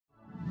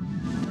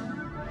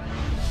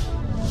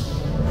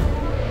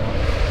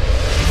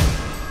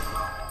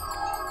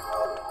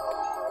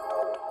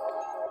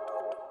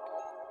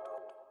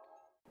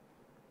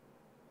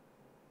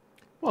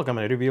Welcome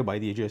to another video by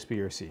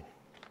Djsprc.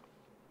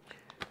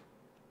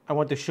 I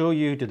want to show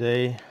you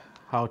today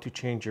how to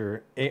change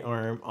your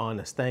A-arm on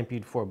a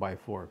Stampede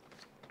 4x4.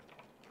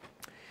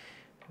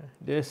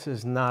 This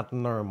is not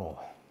normal.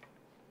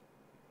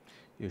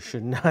 You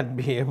should not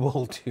be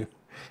able to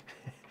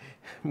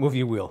move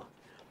your wheel.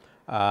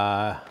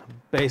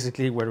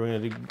 Basically what we're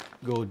going to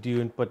go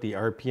do and put the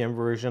RPM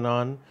version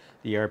on.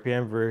 The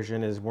RPM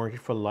version is warranty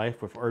for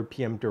life with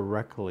RPM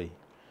directly.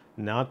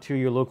 Not to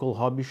your local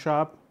hobby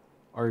shop,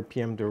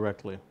 RPM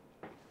directly.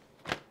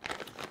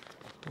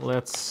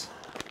 Let's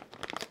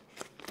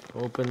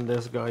open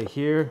this guy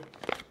here.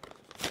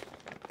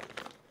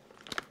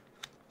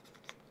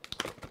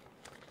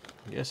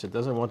 Yes, it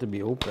doesn't want to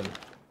be open.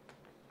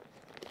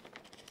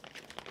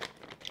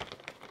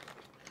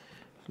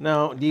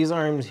 Now, these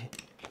arms,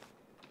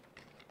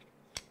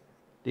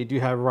 they do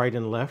have right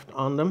and left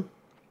on them.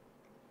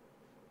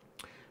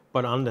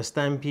 But on the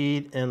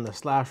Stampede and the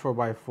Slash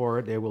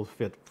 4x4, they will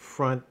fit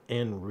front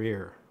and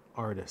rear,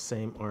 are the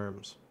same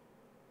arms.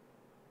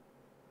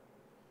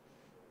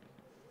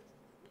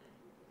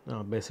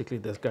 Now basically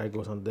this guy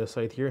goes on this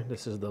side here.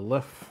 This is the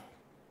left.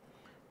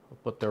 I'll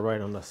put the right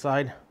on the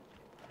side.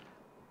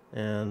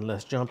 And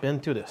let's jump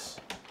into this.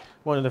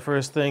 One of the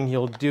first things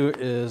you'll do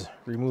is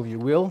remove your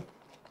wheel.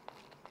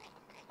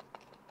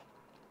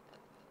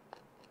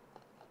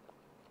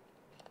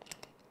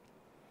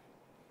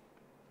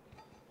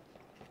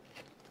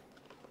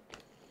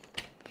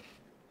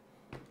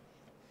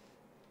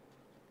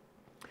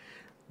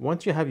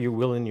 Once you have your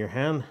wheel in your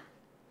hand,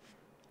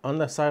 on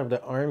the side of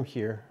the arm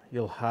here,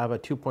 you'll have a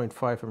 2.5,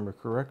 if I remember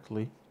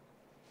correctly,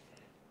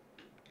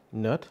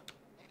 nut.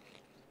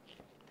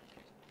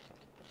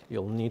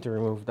 You'll need to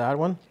remove that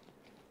one.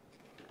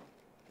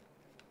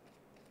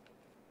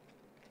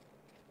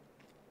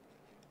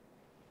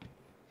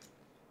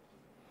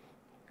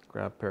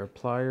 Grab a pair of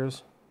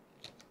pliers.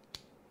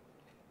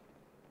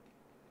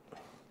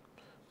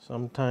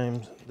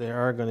 Sometimes they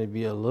are going to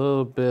be a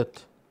little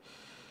bit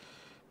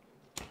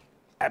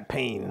a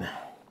pain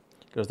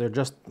because they're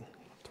just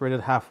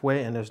threaded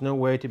halfway and there's no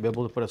way to be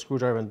able to put a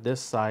screwdriver on this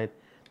side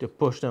to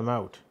push them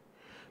out.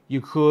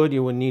 You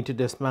would need to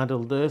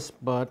dismantle this,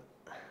 but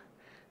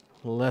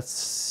let's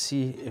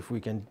see if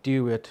we can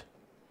do it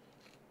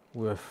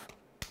with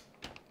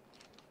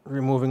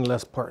removing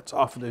less parts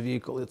off of the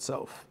vehicle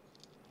itself.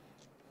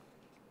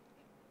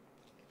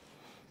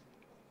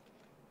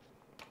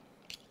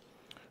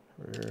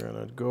 We're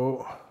gonna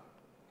go,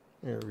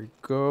 there we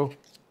go.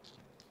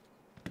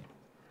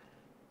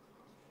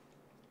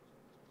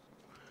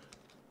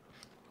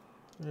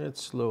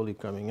 It's slowly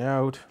coming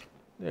out.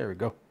 There we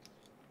go.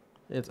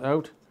 It's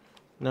out.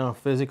 Now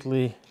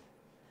physically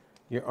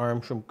your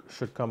arm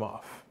should come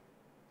off.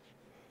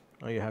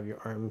 Now you have your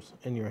arms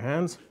in your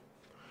hands.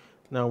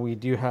 Now we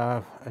do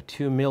have a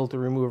 2 mil to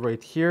remove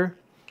right here.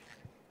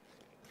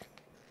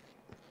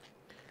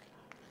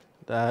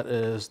 That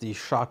is the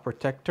shock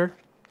protector.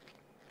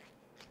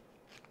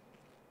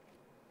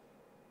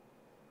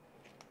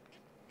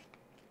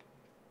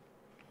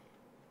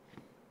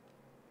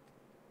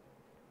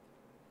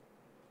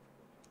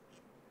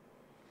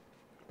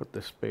 Put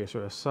the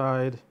spacer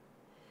aside.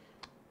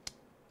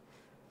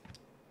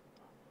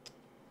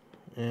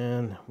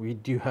 And we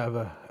do have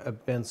a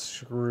bent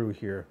screw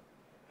here.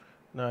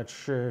 Not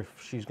sure if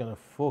she's gonna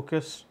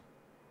focus,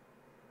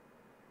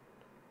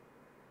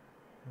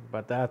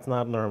 but that's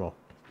not normal.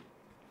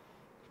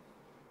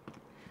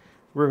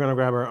 We're gonna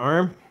grab our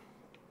arm.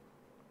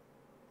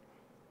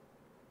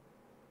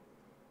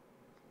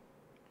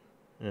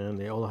 And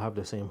they all have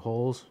the same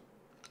holes.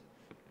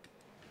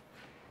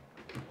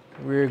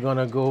 We're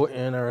gonna go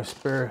in our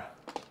spare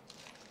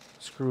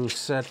screw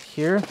set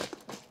here.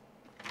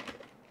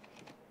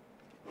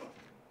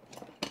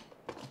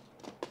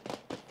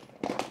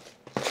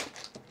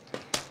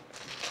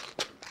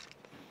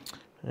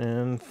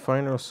 And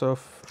find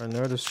ourselves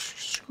another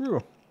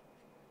screw.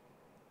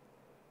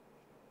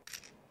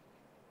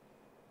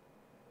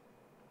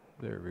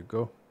 There we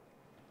go.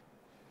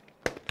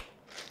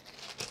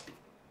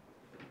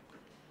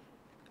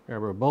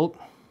 Grab our bolt.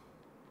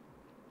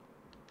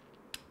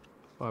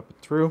 Pop it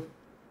through,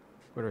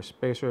 put our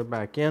spacer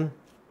back in.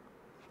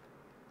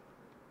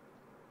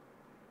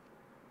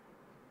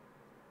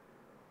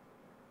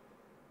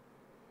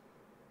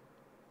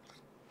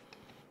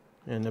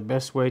 And the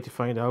best way to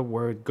find out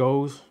where it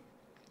goes,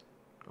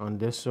 on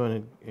this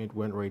one it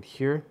went right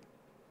here.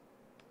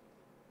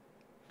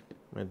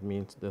 That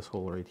means this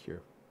hole right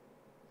here.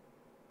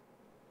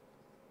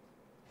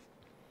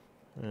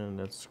 And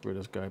let's screw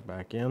this guy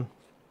back in.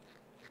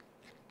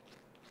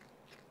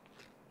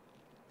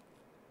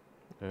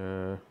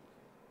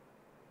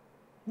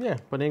 Yeah,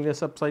 putting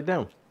this upside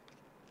down.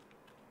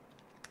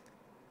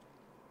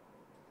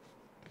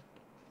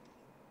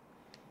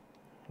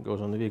 It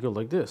goes on the vehicle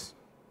like this.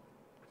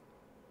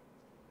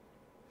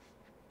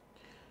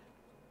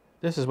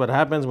 This is what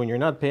happens when you're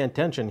not paying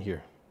attention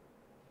here.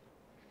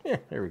 Yeah,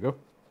 there we go.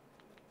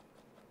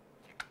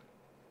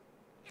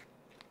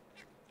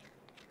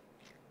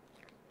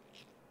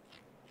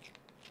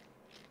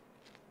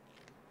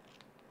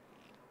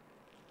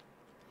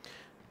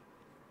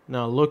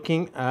 Now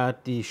looking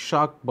at the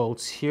shock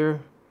bolts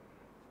here,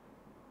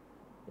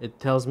 it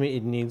tells me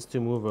it needs to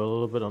move a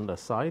little bit on the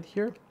side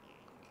here.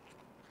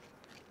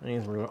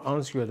 And we're going to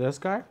unscrew this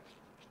guy.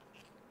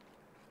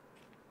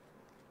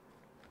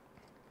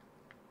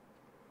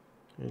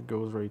 It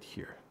goes right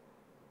here.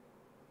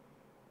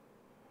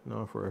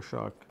 Now for a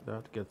shock,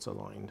 that gets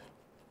aligned.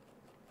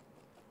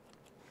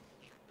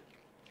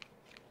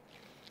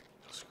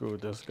 Screw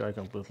this guy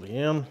completely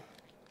in.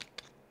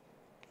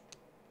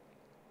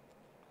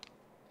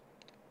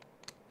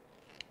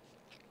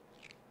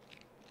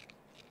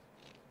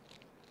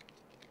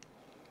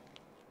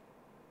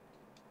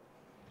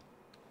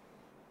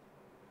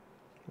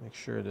 Make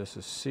sure this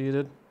is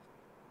seated,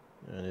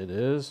 and it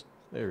is.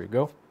 There we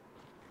go.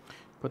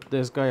 Put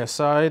this guy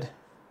aside.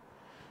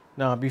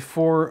 Now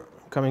before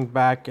coming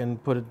back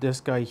and put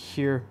this guy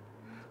here,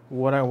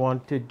 what I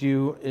want to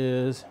do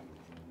is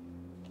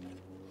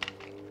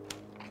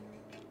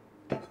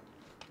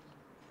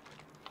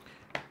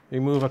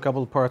remove a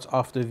couple of parts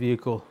off the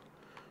vehicle.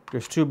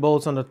 There's 2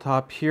 bolts on the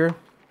top here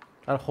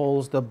that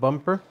holds the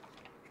bumper,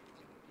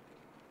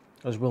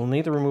 as we'll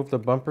need to remove the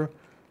bumper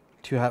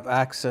to have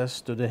access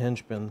to the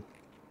hinge pin.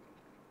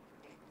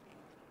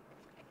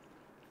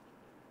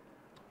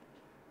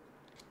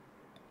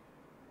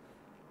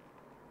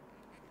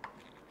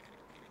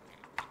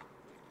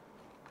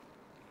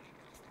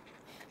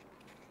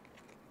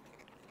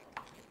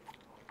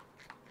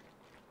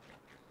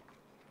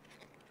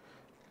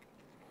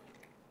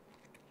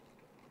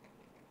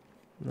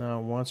 Now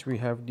once we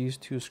have these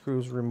 2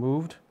 screws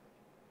removed,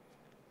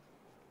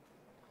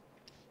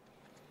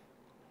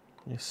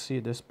 you see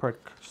this part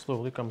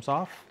slowly comes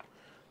off.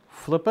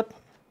 Flip it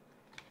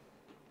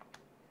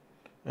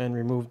and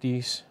remove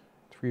these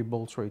 3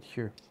 bolts right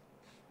here.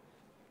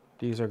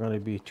 These are going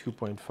to be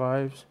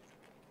 2.5s.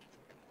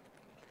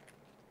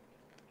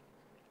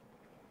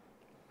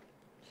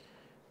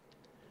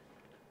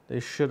 They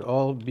should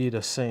all be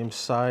the same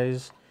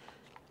size,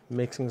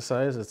 mixing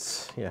size.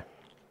 It's, yeah.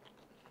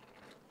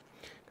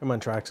 Come on,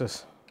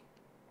 Traxxas.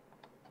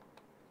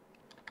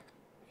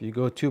 If you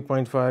go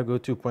 2.5, go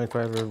 2.5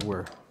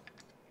 everywhere.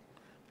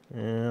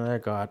 And I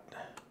got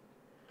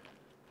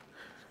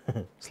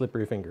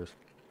slippery fingers.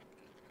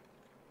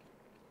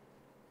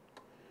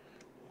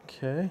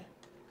 Okay,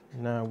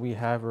 now we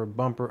have our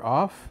bumper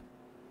off.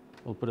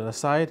 We'll put it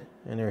aside,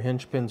 and our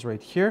hinge pins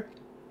right here.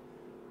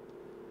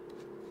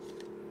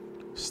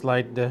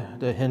 Slide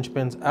the hinge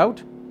pins out,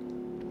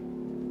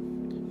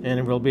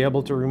 and we'll be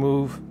able to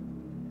remove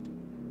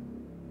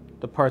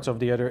the parts of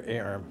the other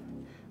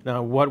A-arm.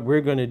 Now what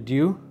we're going to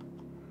do,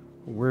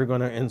 we're going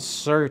to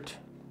insert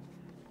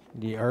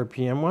the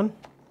RPM one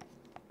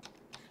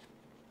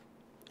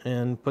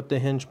and put the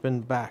hinge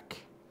pin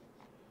back.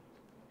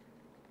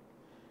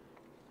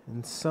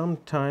 And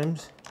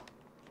sometimes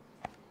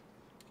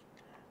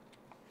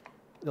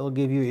they'll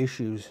give you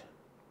issues.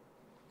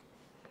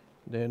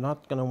 They're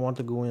not going to want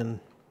to go in.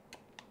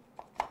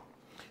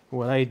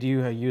 What I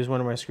do, I use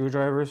one of my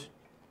screwdrivers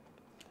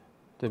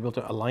to be able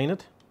to align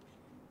it.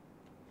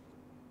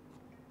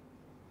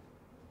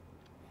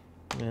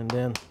 And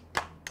then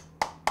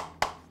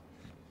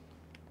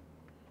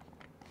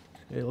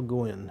it'll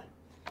go in.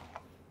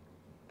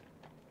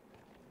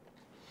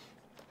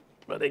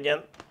 But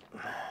again,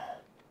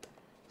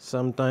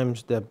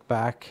 sometimes the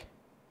back,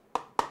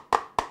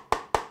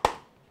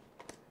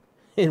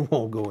 it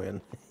won't go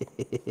in.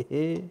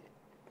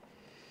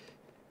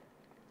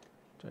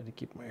 Try to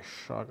keep my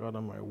shock out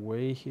of my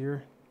way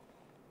here.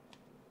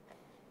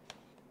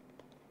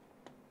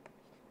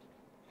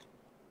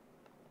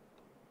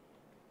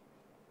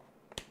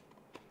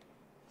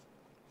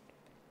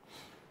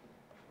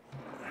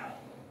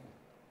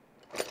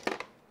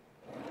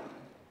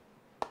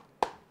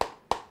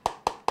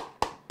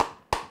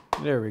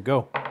 There we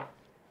go.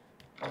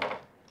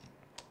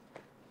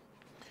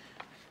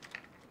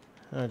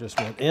 I just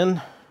went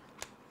in,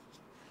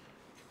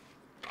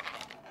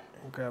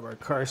 grab our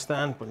car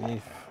stand, put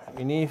it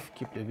underneath,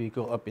 keep the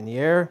vehicle up in the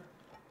air.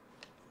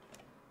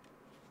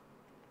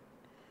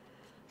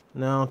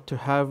 Now to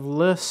have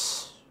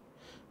less,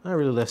 not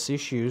really less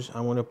issues,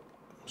 I want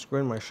to screw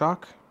in my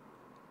shock.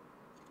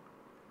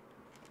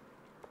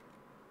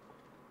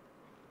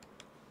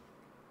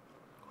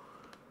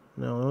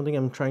 Now the only thing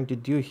I'm trying to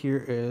do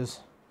here is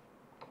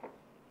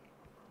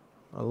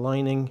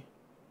aligning.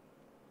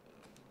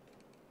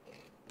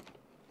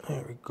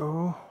 There we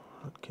go,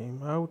 that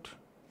came out.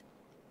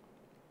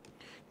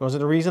 Because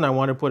the reason I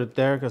want to put it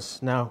there,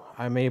 because now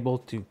I'm able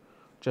to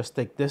just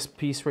take this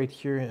piece right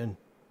here and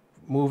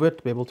move it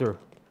to be able to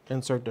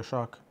insert the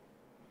shock.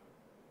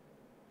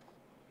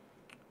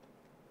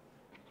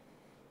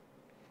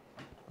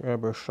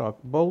 Grab our shock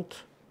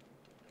bolt.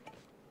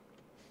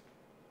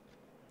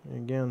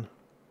 Again,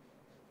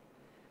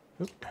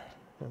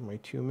 have my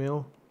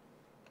 2mm.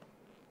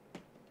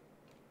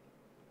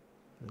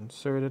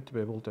 Insert it to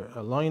be able to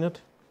align it.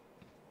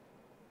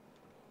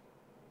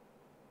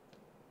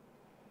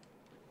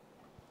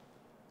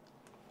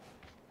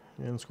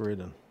 And screw it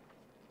in.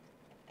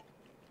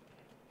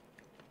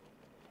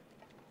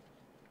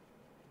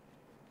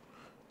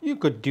 You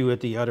could do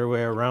it the other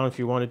way around if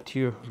you wanted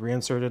to.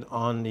 Reinsert it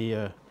on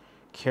the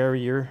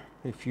carrier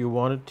if you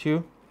wanted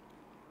to.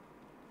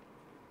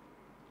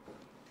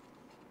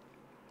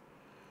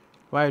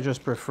 But I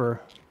just prefer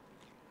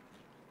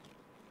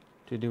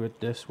to do it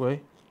this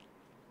way,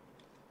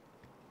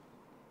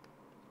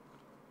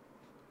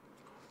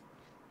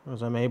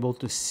 as I'm able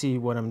to see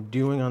what I'm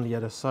doing on the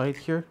other side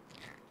here.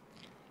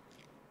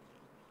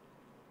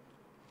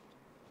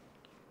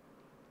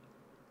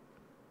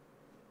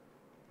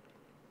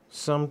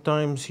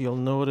 Sometimes you'll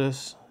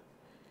notice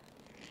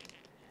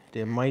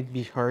they might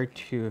be hard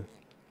to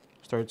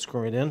start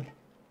screwing in.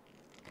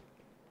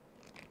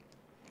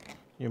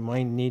 You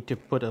might need to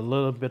put a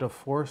little bit of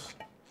force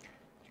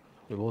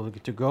to be able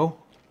to go.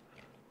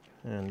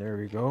 And there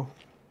we go.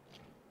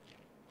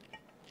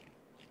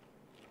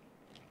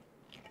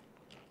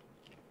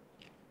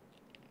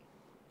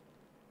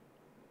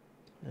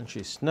 And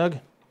she's snug.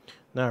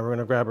 Now we're going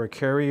to grab our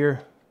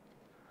carrier,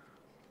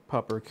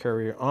 pop our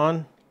carrier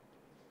on,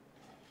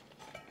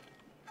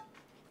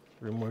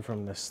 remove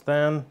from the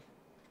stand,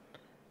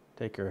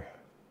 take our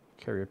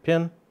carrier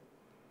pin,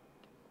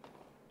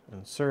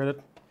 insert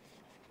it,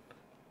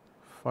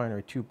 find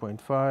our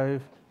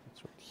 2.5,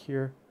 it's right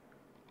here,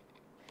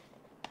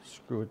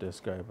 screw this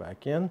guy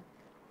back in.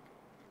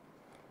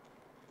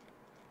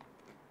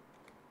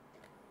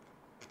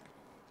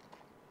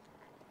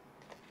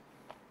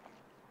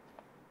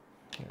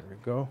 There we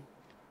go.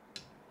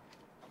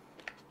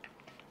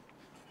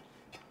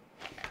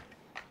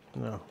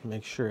 Now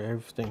make sure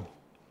everything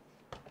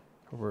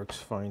works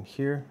fine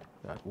here.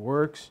 That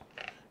works.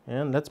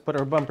 And let's put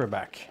our bumper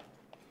back.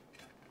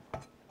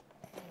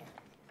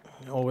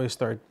 Always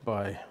start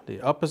by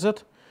the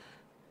opposite.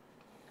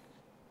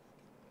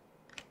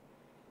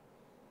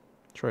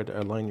 Try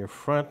to align your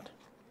front.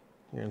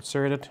 You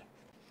insert it.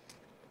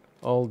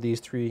 All these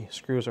 3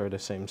 screws are the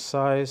same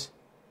size.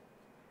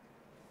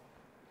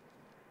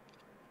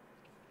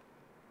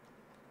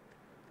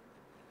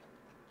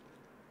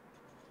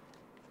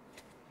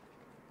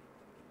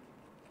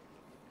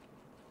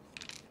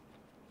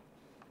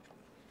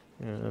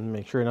 And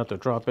make sure not to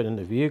drop it in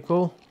the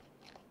vehicle.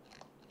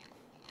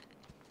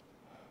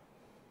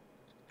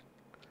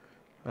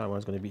 That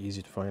one's going to be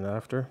easy to find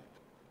after.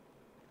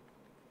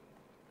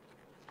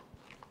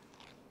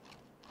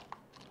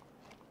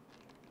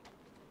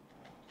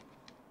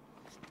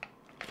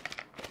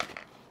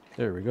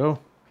 There we go.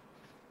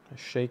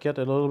 Shake it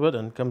a little bit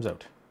and it comes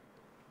out.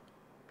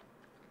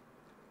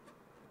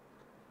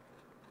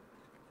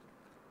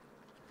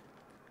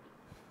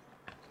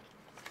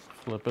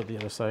 Flip it the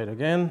other side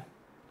again.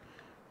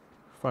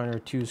 Find our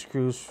 2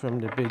 screws from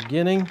the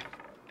beginning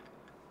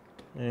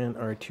and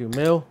our 2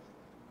 mil.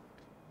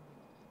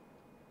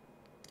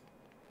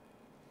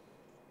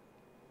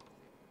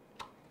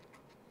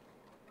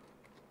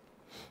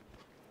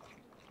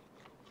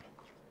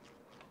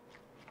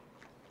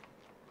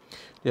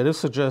 The other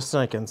suggestion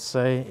I can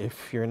say,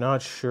 if you're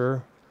not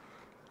sure,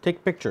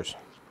 take pictures.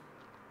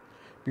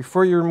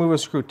 Before you remove a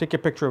screw, take a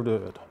picture of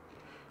it.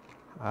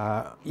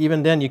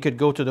 Even then, you could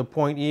go to the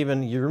point,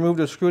 even you remove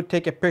the screw,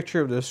 take a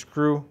picture of the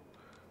screw,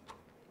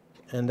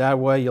 and that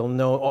way you'll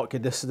know, oh, okay,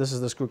 this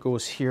is the screw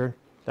goes here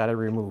that I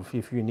remove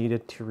if you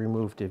needed to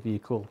remove the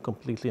vehicle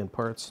completely in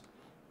parts.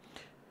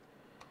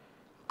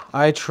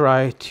 I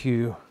try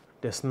to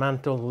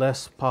dismantle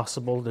less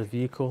possible the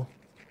vehicle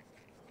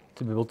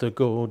to be able to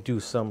go do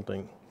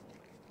something.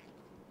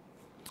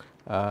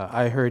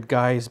 I heard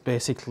guys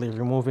basically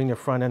removing the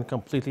front end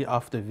completely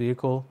off the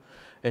vehicle.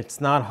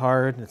 It's not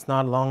hard, it's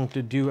not long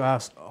to do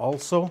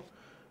also,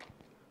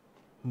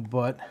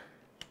 but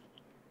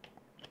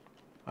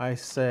I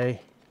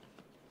say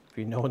if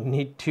you don't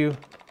need to,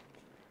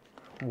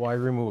 why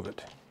remove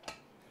it?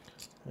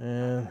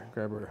 And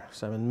grab our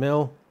 7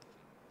 mil,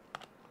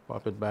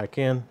 pop it back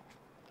in.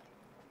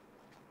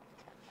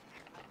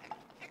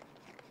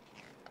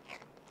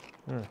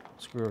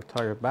 Screw our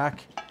tire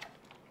back,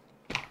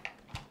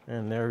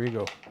 and there we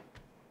go.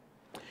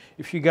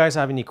 If you guys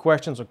have any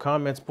questions or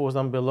comments, post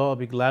them below. I'll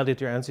be glad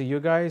to answer you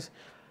guys.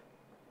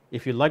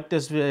 If you like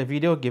this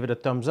video, give it a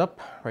thumbs up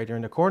right here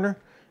in the corner.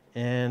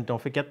 And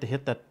don't forget to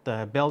hit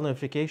that bell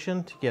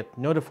notification to get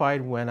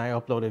notified when I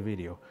upload a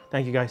video.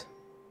 Thank you guys.